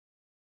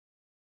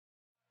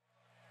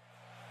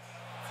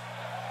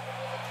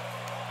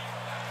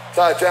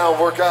Tie Down,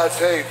 Work God's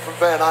Hate from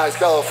Van Nuys,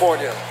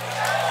 California.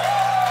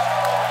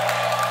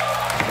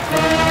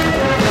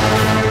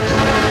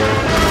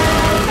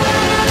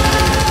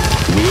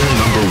 Rule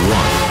number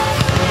 1.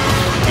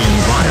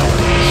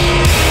 Inviolate.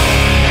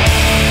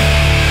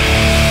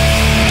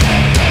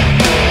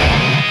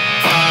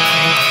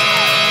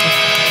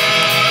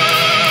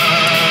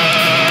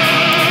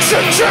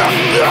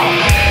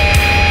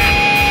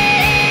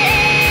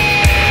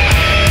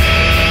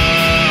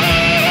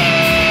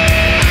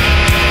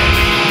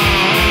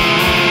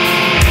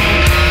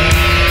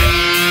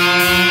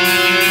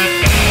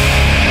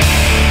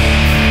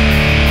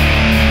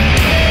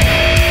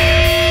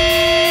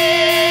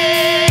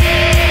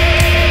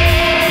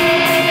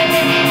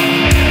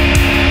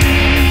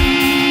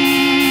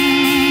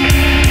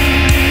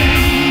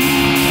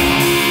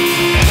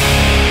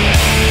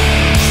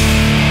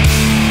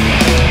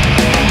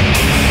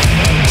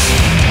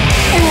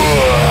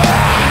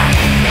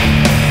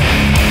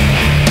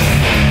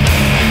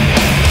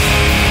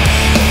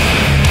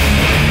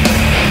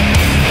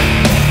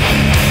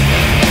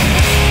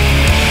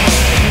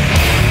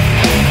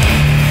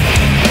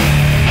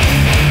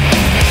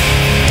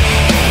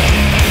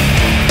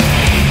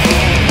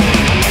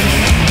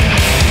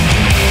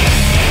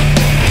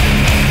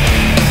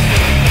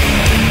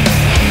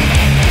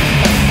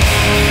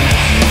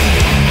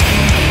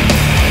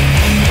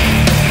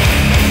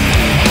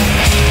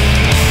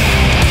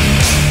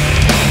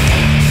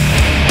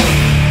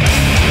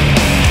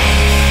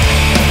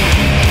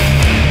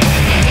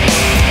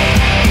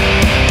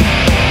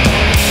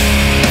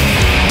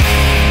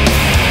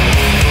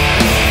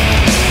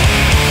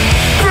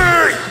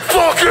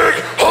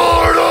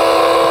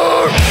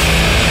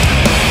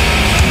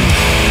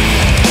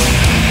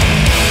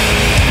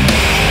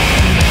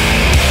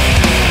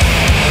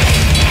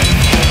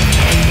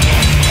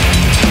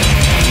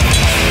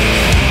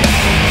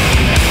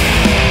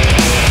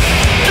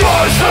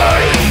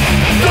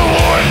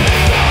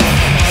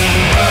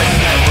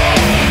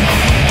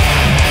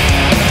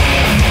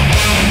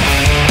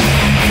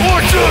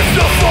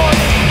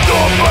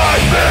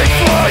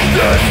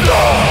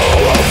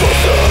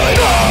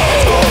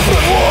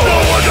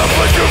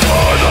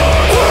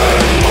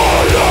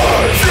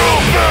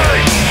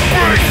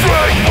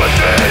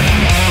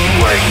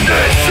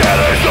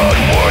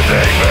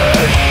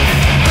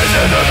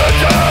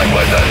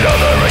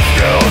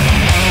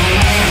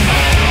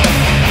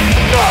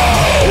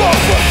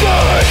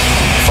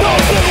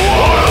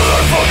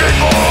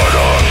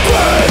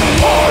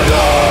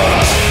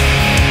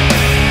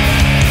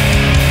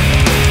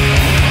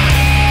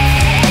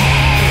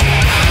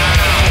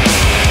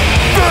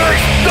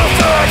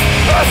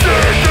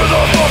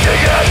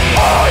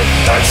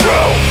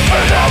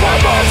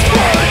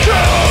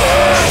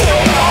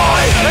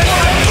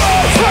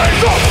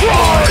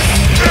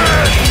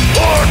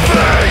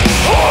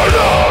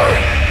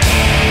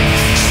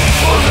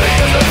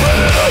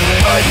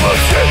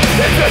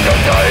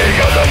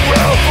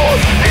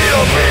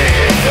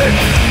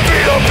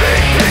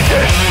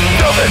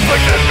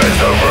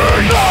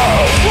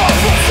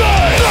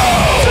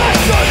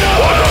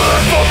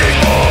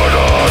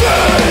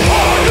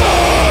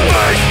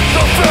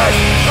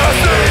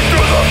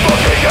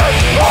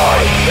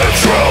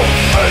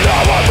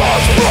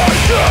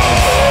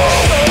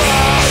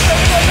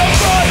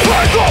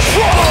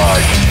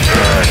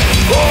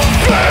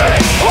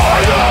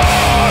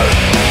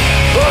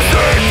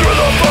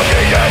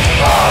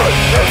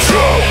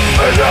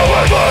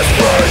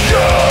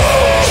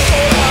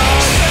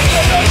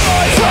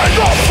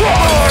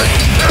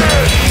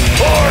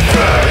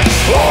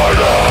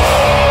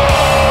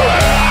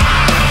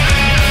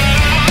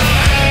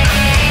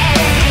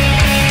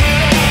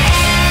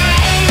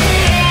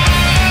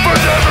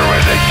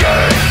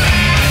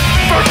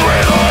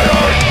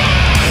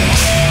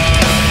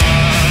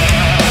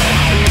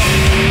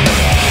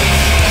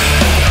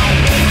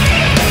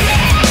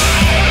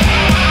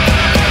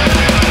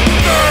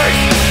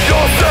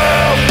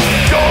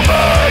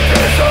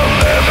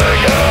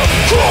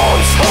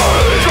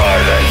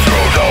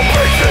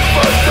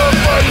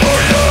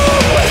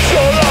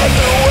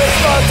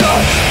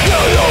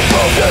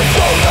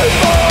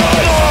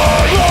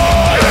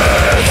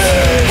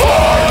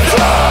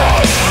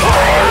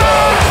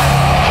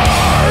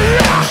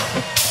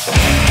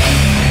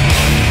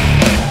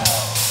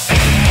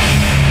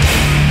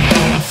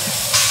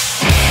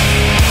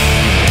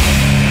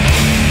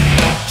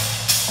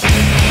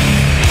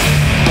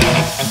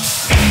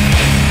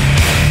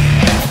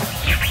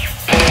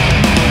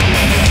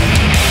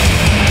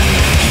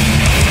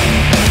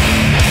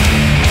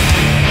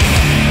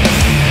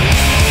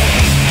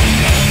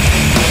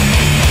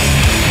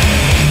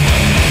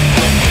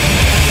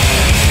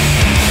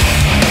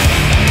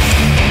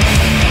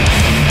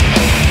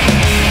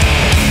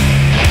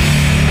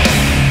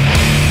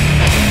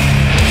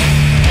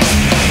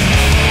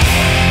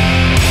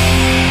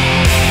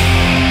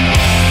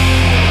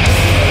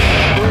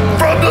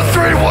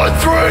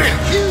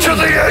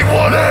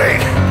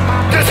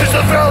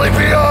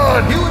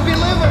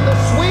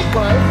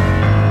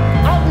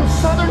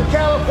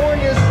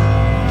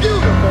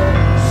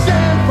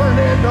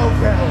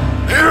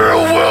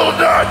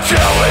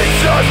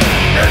 challenge us.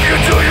 If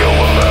you do, you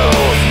will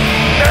lose.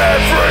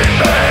 Every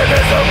man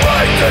has a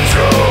right to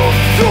choose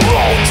your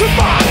own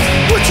demise,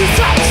 which is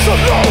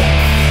absolute.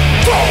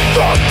 Roll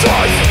the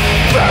dice,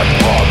 then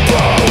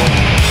unload.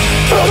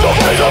 Feel the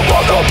freedom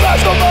of the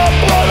best of my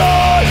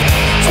blood.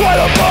 Try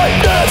to fight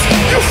this,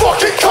 you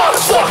fucking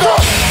cocksucker.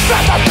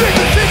 Snap my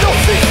fingers and you'll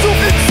cease to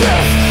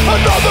exist.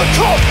 Another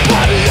cold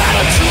body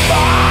attitude.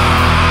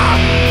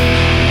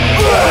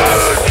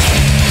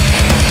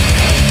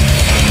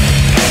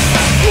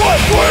 What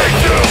we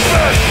do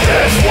best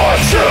is what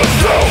you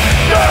do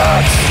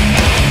next.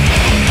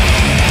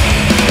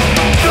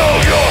 Know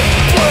your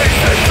place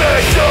and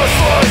make just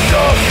like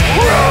the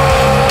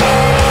rest.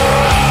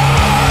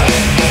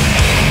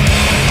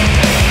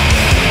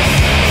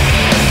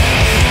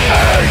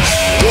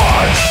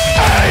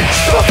 H1H,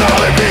 the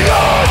valley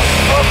beyond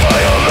a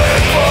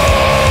violent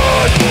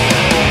blood.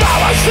 Now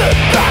I sit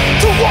back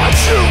to watch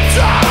you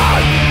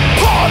die.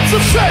 Parts of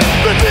shame,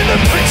 living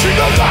and preaching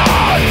a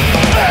lie.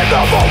 End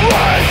of a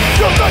reign,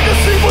 your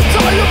legacy will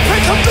die. You've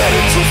been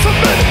committed to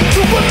submit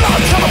to a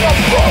lifetime of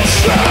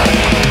bullshit.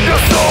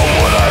 Your soul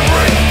will I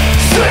bring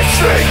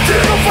 6 feet deep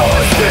before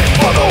I speak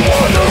for the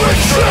wandering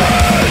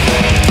train.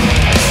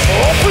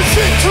 Open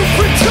seem to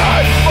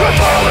pretend,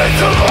 rebelling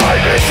to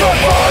life is your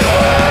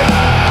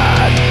violence.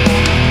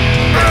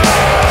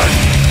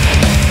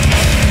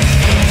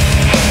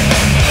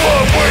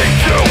 What we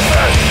do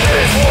best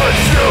is what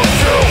you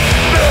do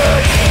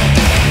next.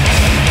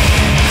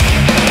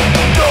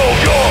 Know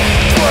your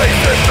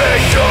place and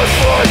make just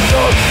like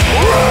the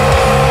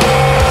rest.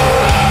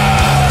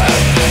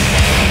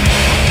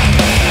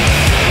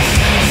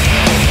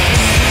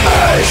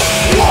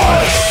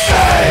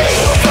 H1H,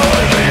 the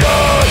valley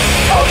beyond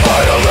a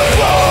violent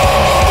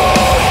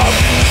love.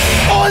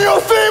 On your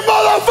feet,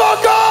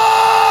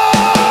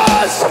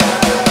 motherfuckers!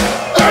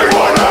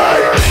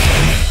 H1H.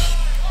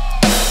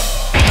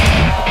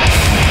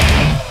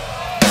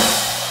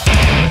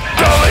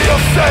 Valley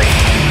of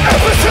Satan,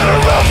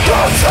 epicenter of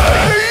God's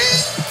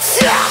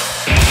yeah.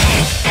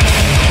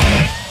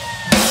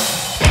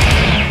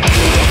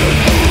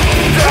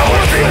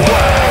 Coward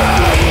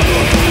beware,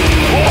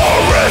 or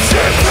rest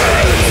in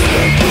peace.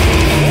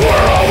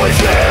 We're always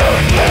here,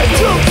 and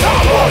to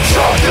top will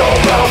chop your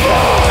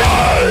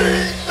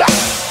outline.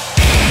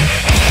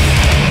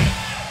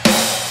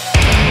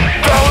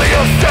 Valley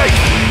of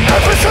Satan,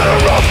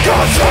 epicenter of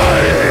God's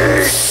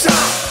hate.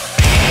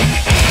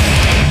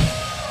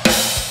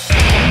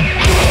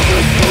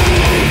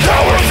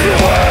 Cowards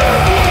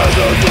beware,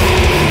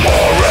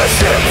 or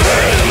rest in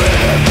peace.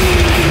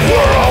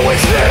 We're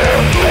always here,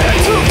 and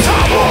to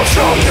top will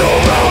chop your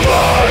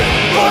outline.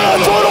 But I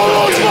don't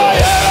lose my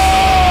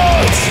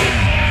hands.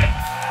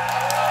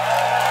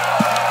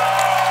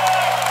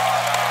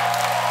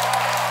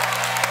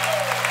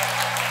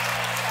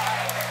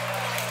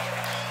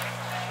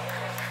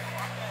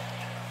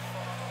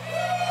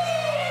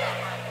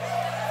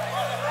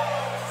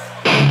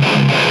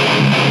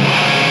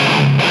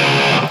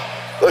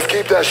 Let's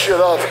keep that shit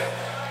up.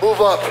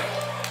 Move up.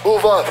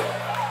 Move up.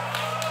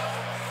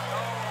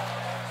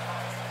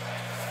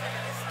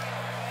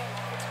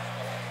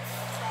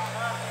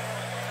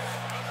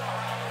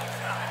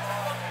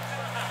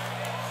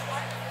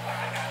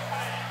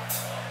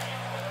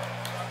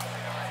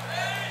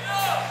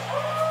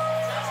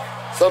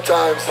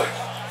 Sometimes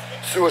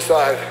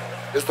suicide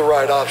is the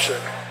right option.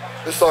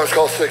 This song's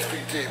called 6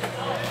 Feet Deep.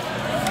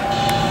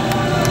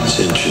 It's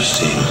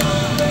interesting.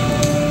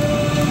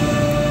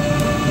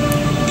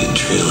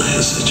 Betrayal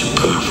has such a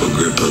powerful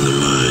grip on the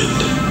mind.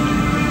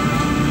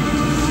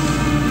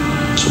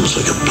 It's almost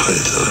like a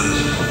python.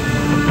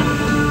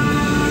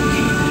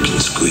 It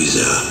can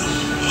squeeze out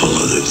all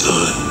other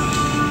thought,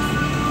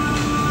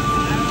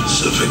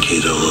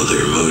 suffocate all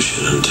other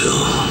emotion until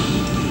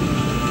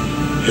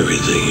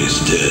everything is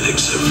dead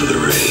except for the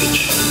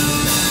rage.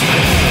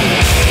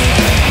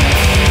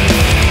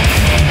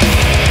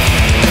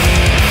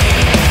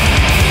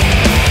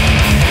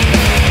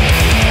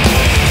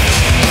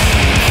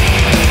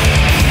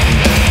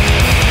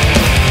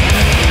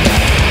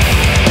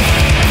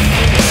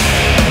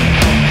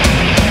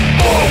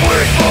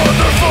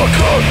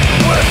 Motherfucker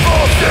with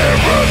false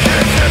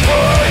arrogance and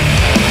pride.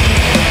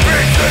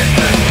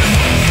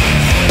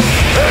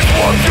 It's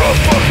what's your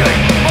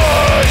fucking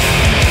mind.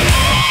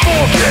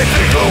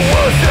 Forgetting who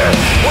was there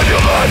when your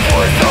life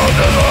was on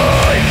the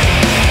line.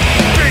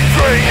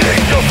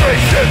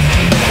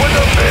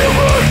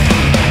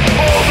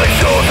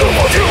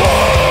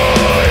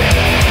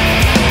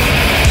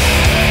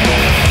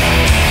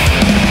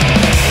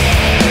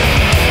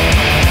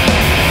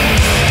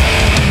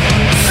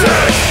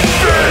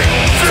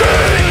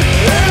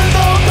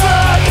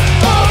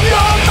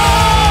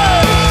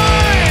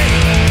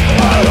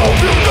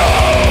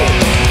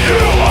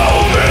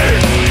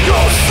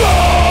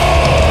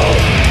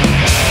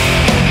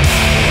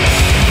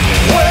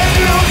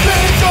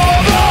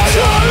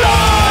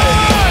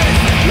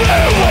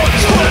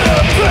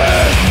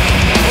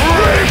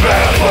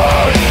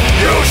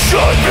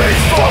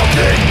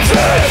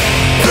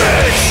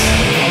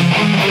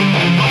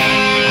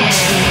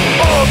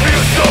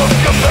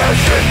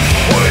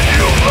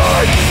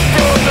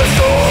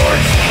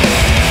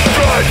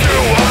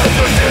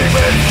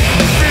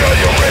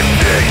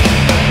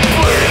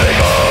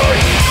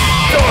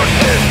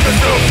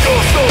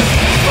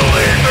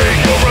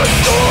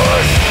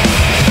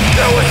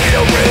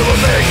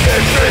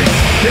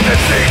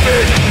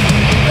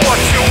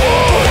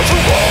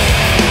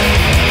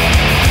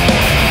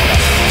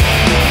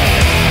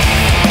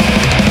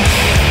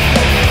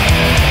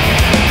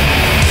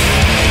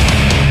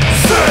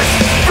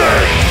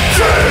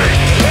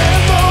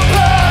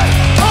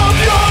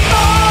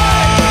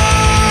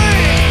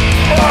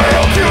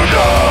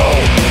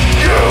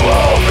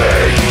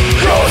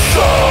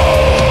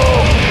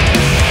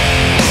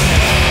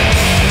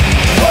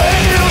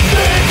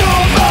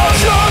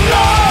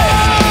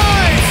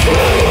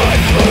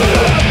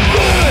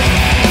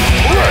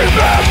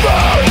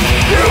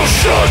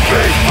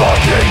 be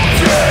fucking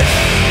dead.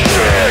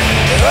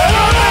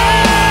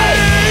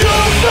 You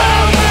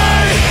found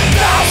me,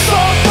 now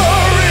suffer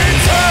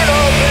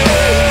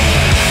eternally.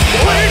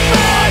 Weak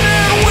man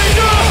and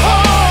weaker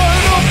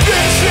heart, a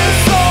bitch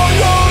is all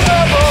you'll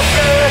ever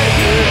be.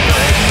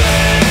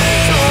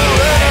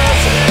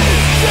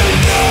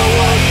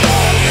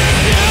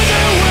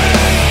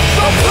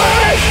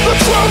 The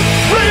truth,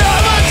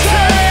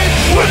 reality,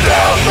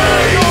 without me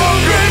you'll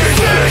be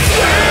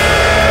 16.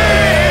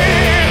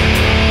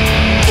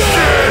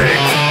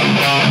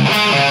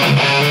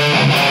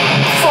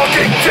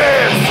 Fucking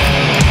dead.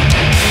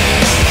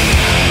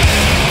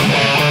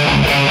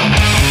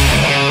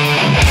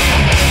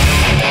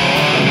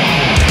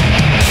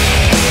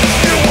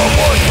 You were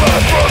once my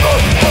brother,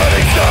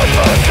 fighting side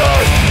by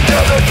side.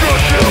 Now the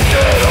truth you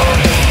get on,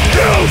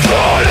 you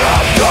thought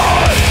I'm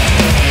done.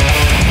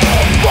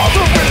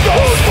 Father with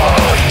those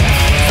words,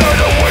 turn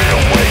away to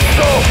wait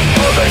so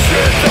all they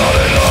shit down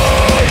and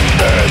on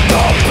in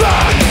the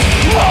back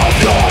of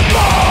your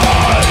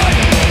mind.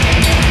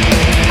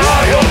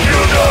 I hope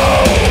you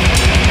know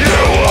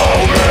you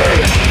owe me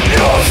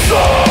your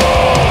soul.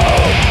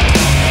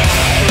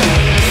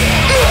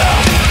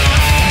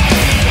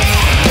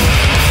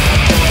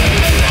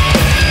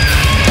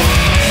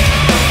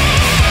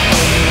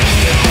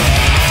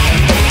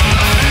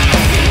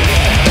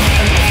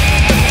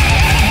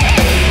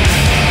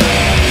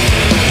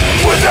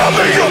 Without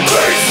me you'll be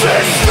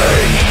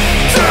 16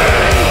 dead.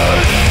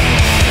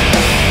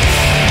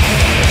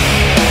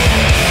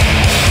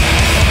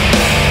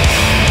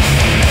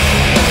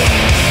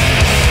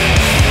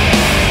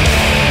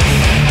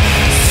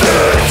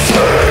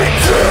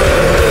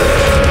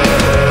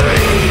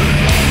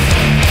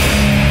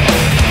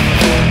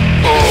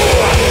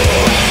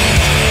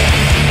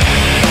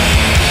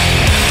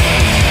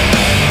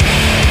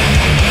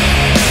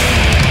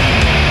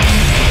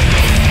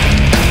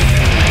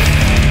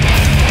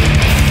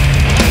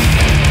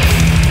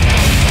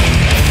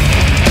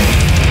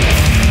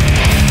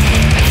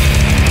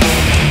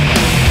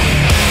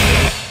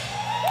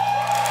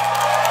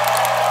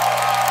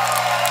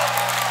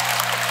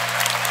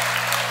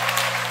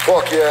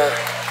 Fuck yeah.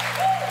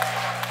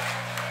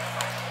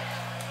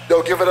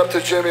 Yo, give it up to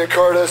Jimmy and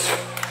Curtis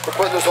for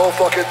putting this whole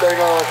fucking thing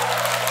on.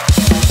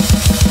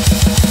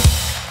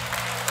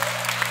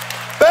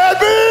 Bad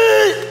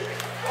beat!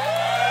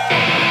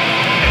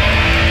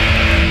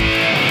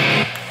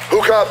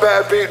 Who got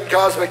Bad Beat and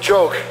Cosmic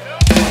Joke?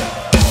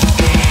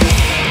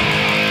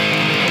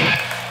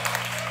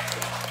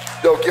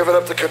 Yo, give it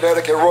up to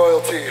Connecticut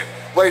Royalty.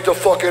 Laid to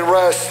fucking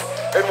rest.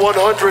 And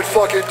 100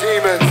 fucking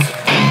demons.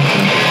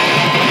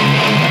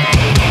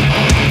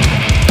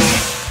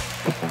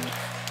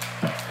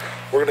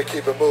 We're gonna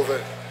keep it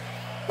moving.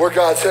 We're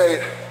God's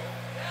Hate.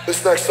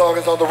 This next song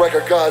is on the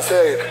record God's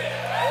Hate.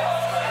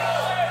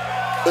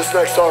 This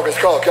next song is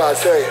called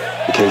God's Hate.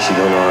 In case you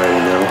don't already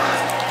know,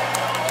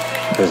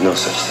 there's no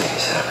such thing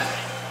as heaven.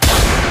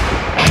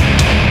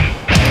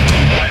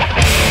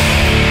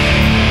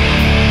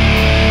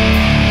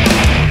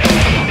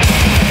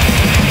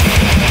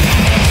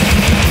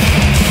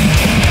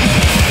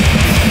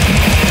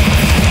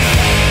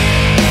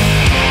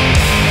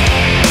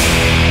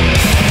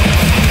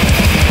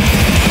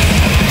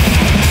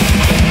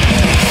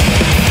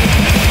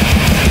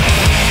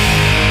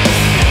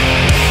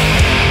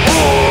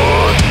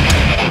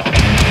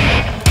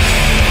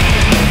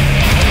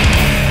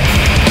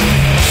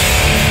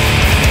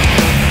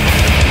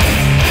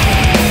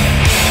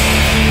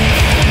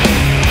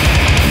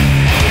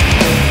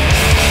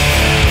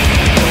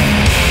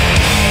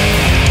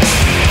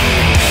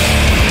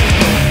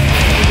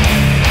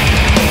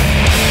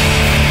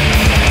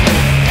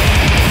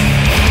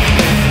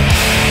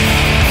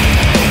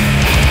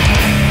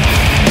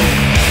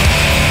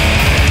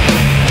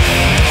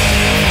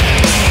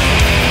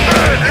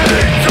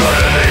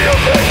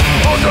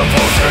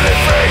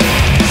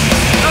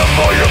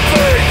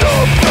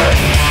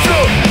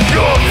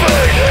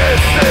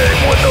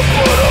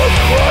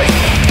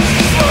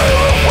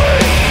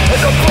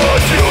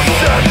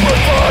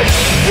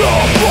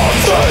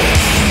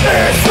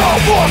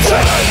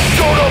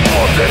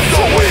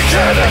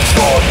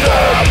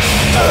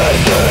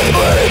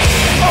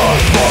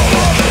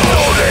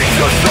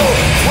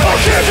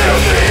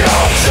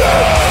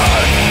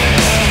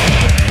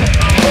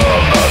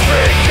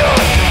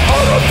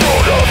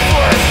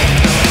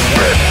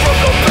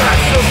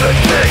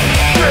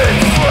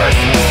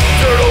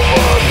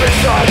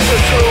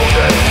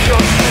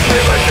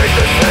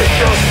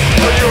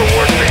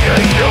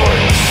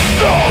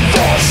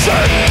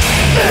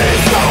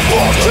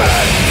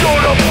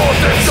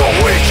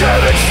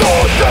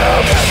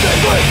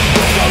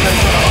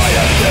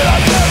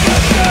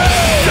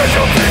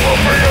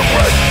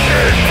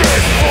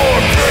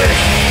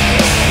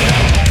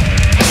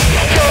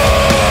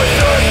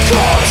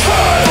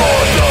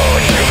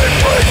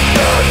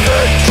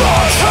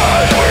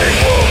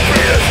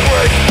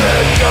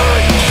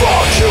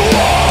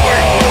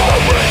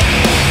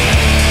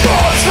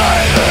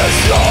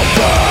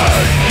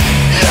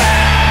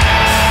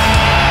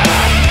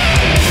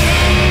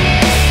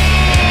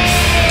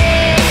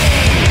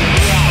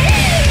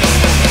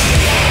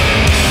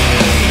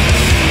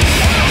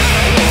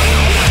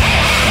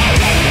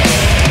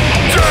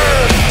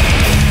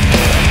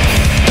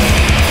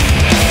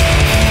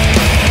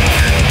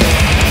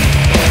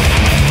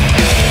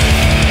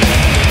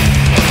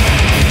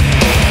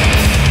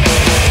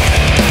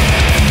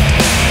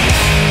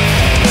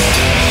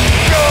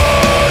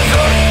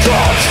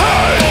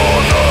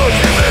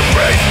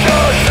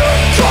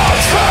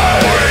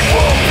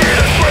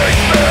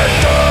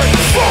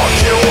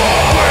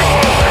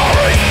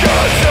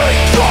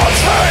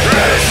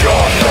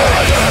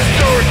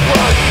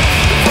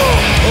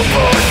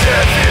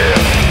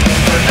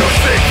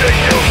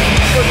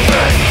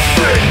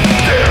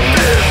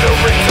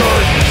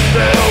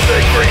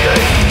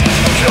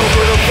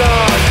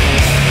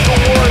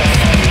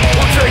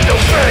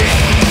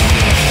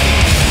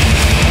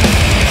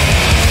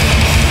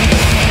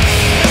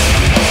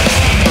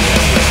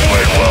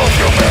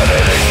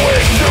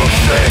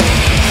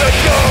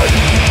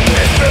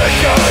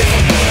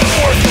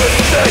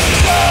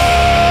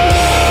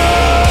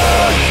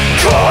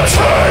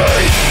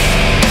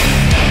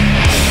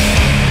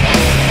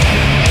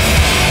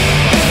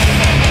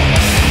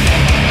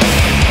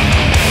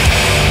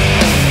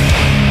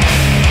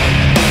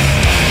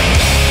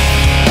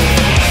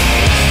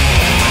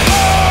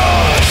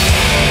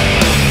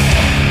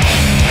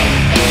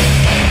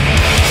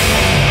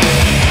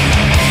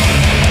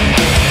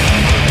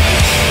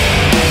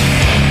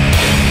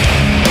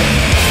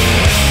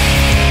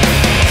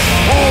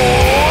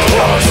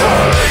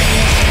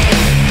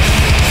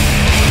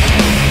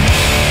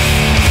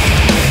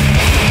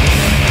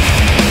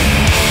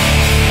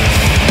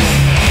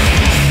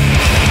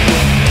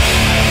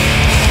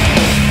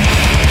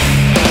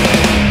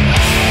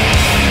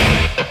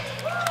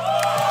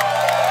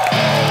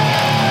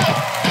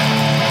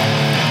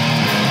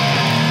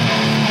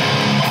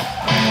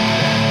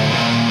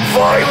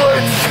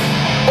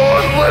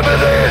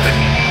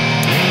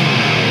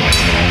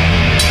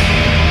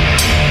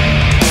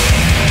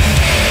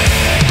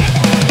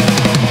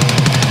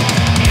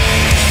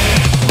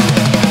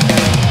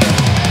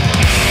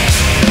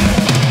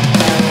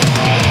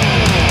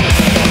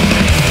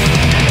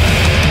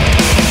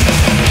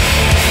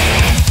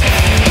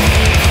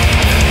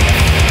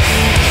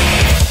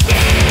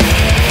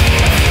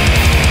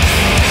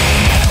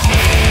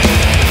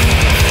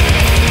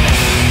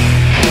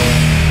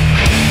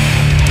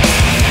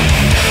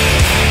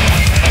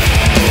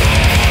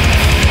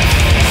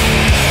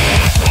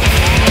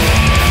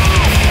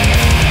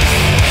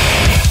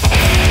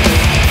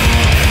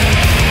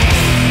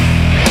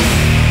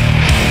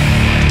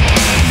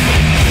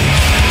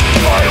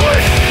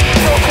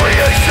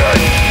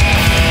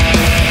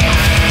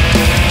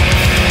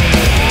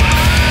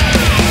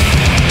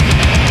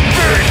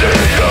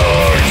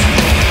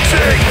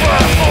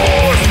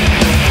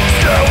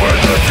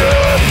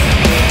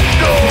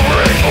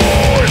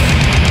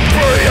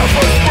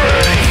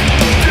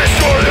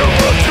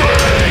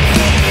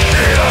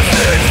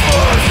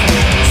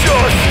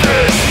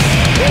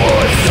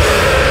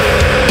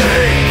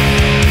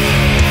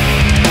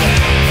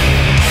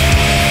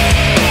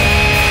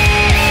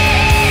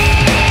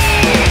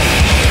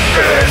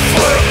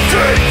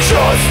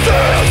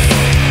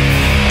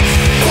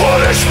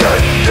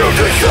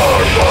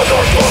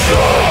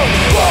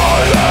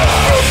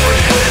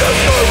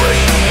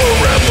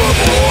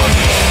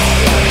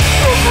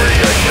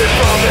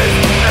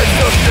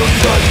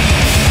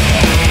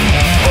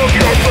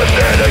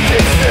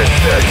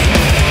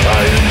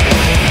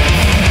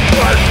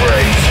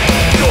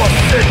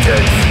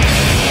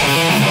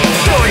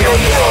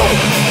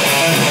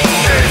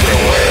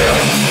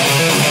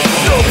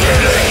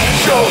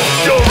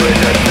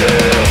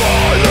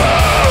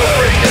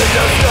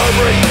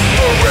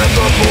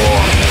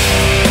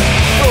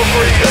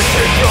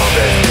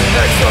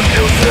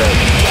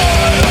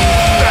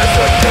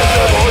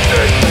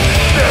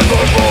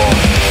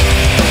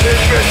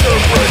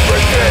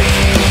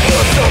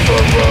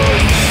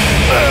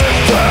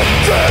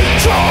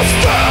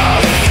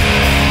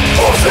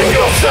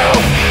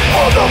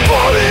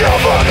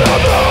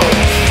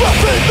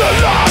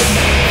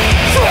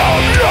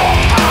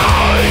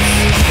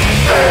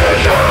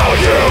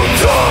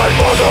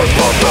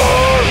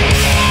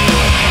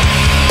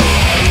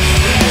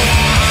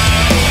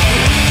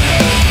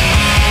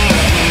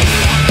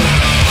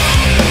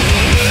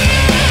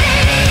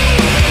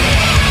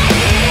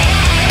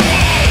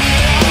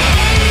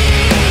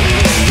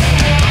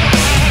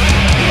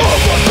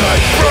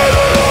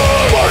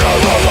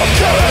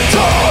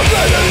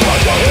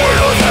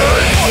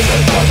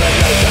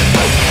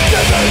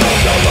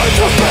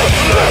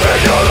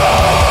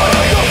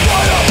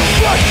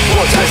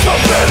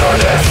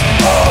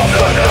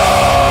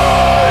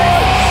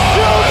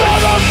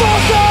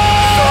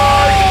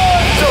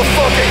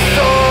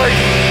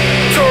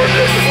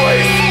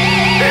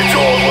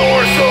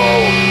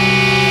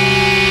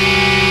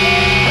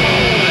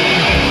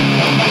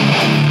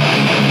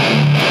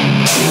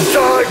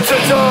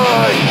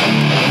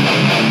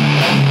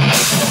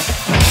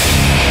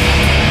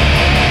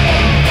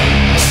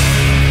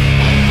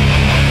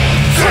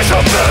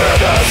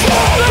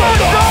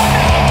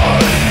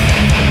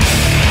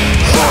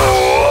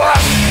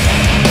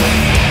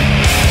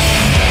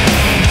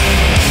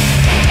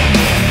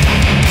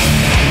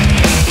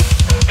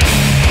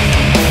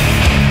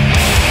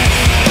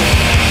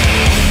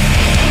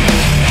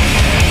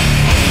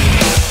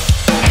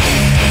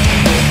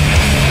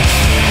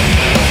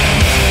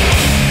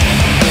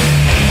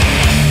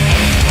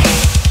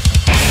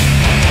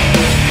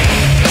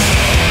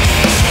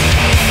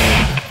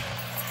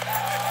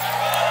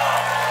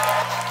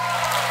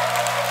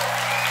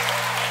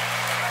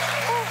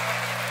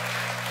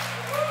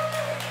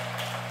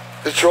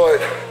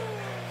 Detroit,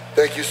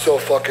 thank you so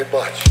fucking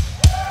much.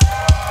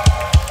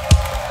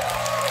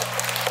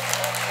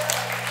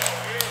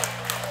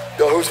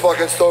 Yo, who's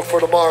fucking stoked for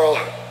tomorrow?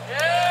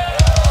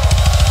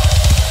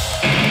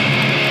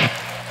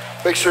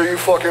 Make sure you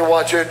fucking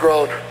watch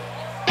Ingrown.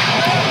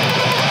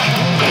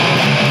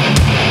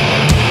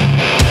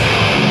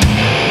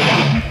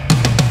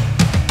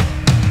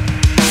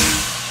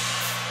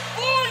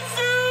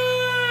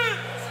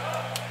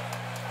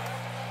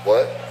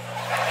 What?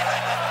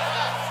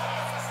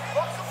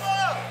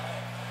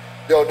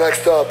 Yo,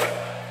 next up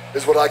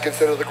is what I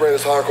consider the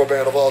greatest hardcore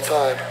band of all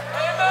time.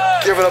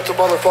 Give it up to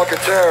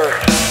motherfucking Terror.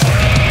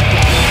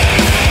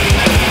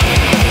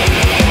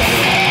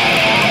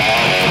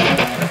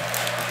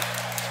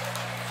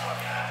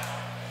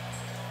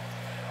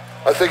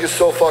 I think it's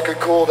so fucking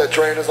cool that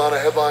Drain is on a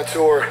headline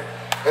tour,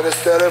 and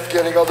instead of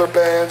getting other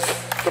bands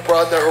to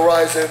broaden their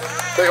horizon,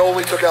 they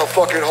only took out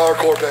fucking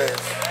hardcore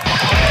bands.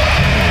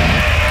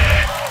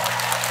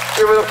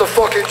 Give it up to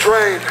fucking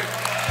Drain.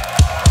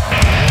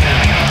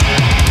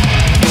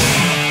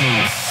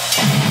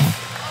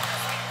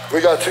 We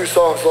got 2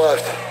 songs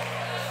left.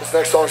 This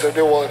next song's a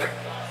new one.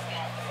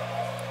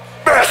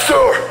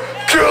 Master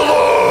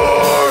Killer!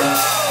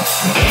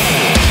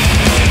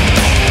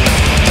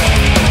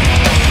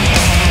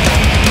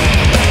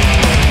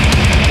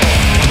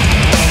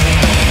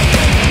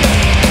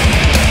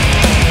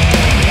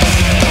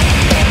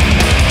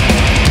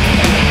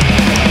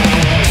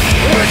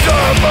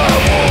 My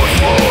wounds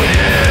will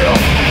heal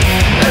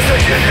as I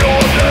give you a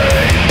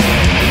name.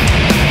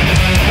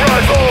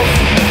 Rivals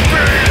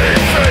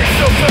beating face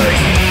to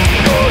face,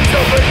 guns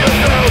up in your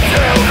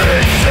downtown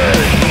nation.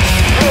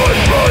 Run,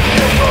 run,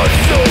 you run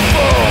so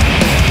far.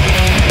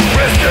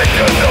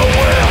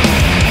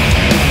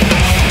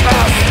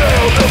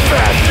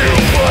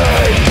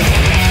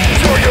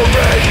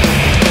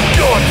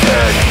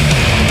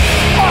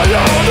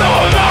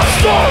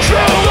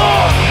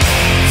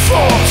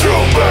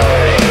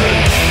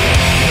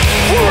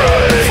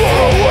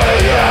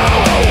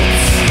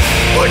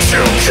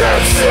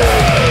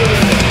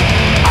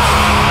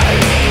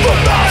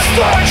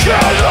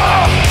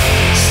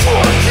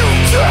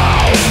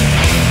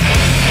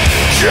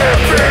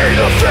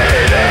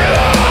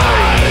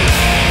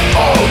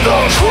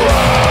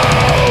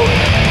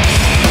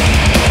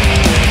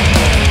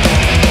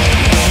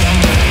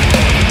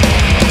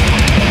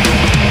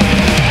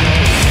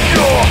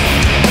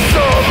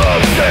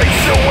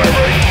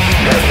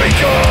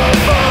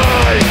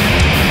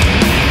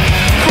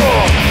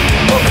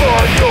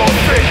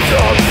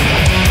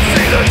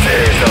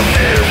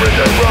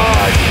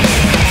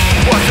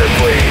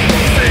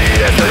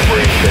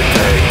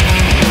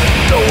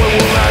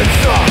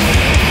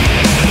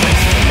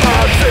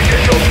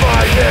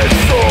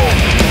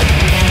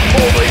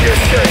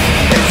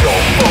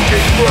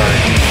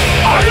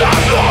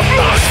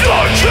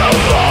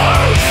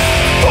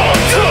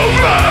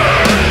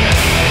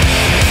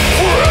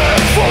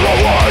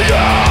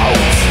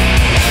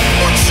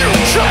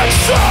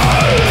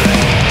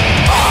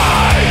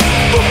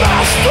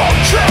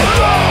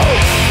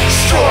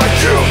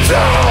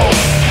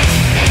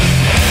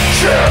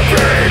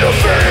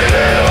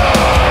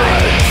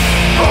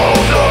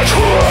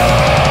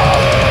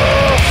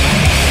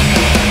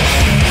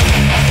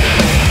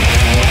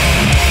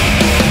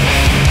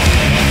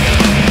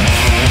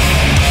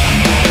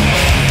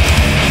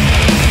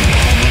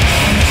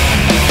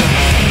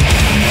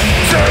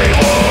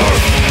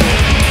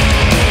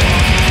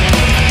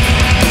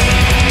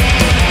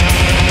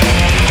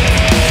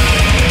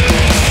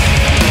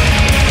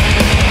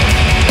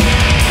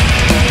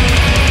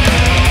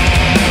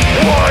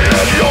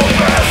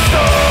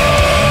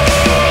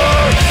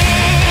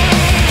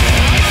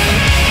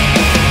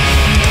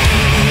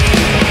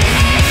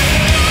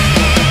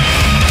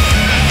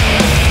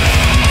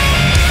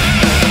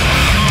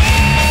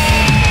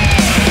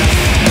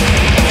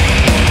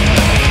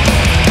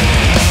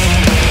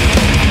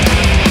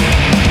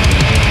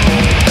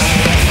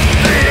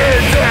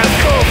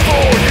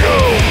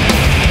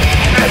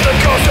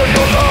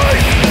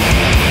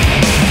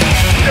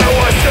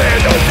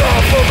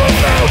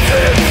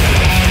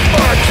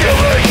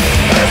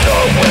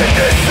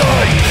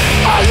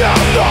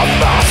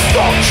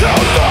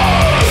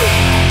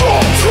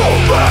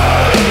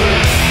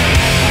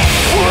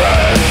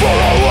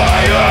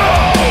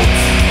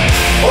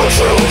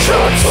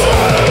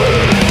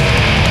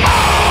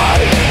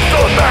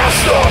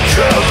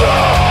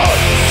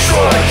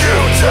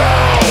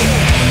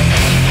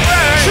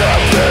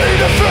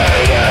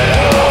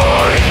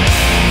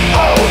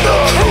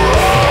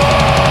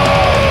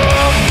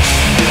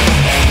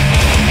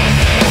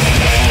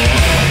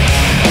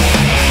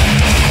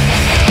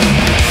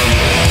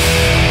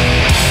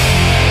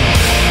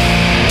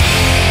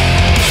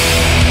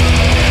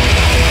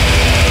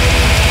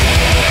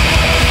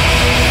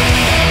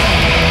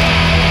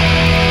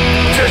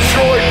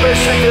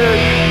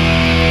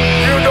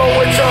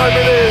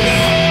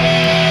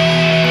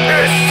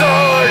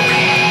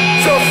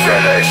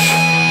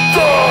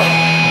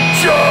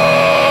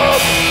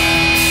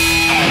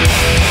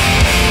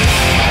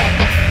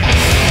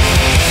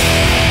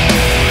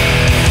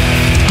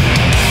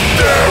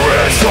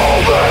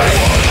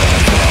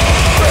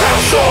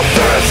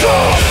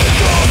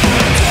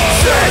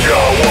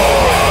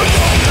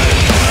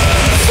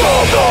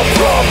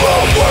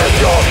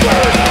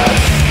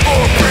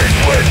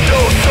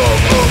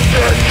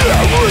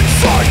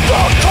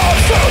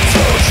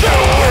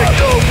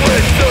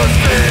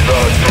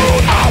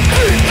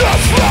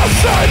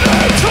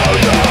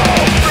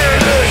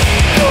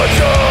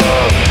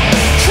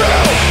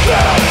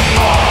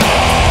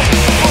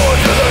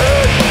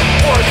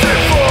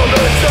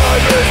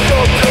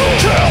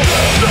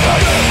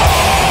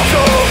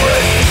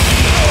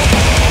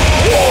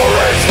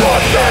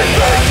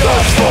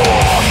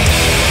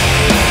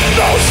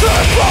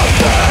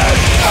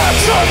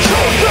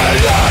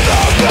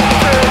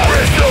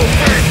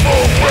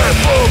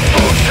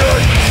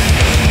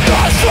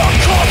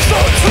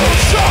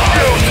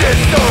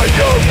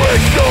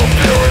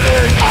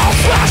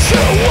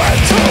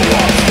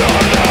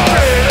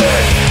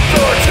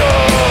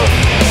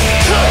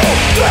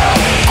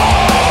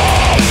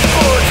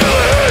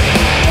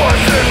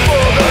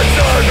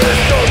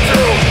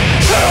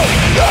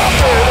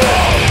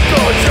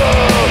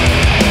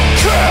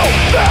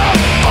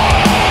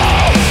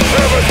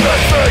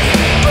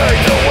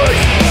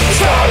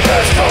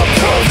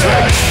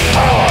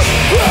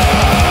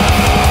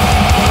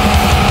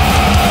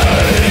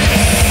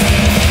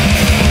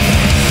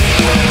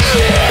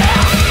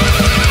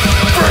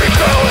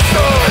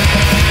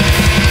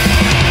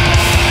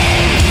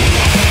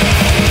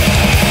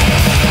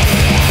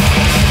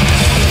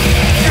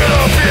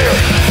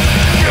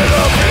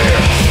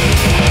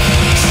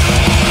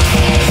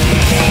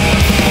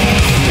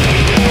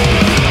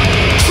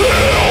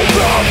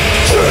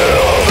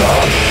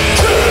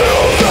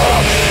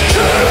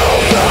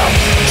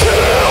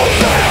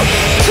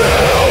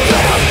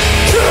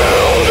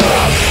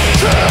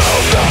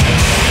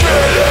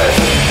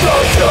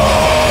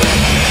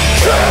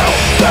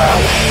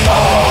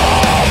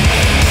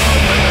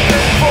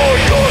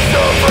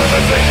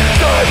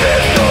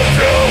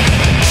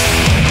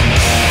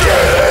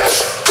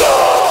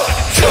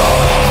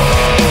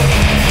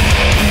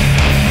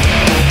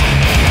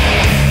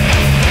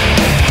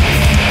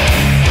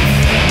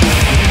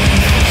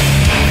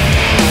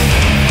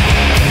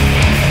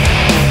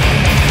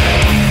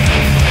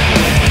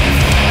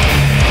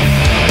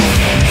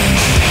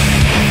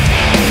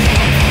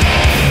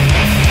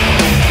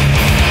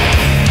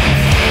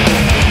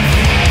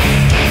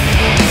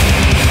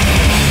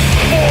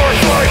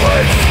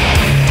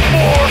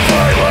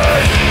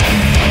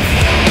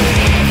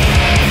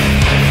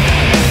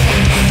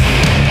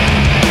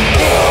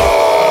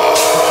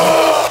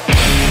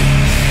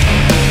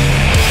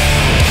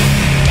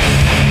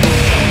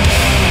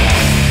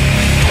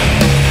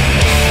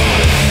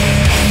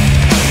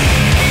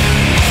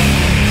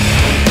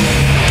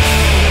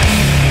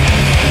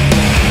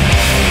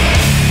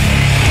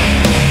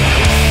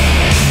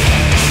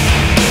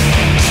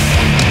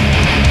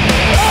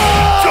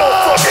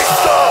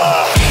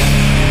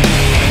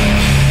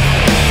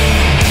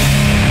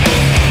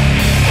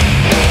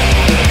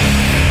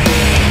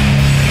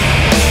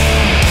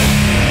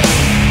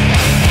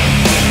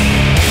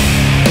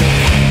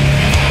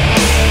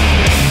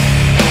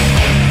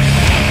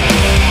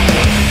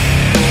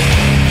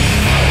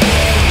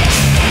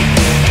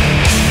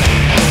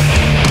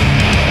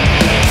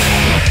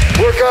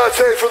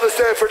 Beyonce from the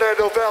San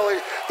Fernando Valley.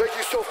 Thank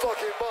you so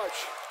fucking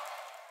much.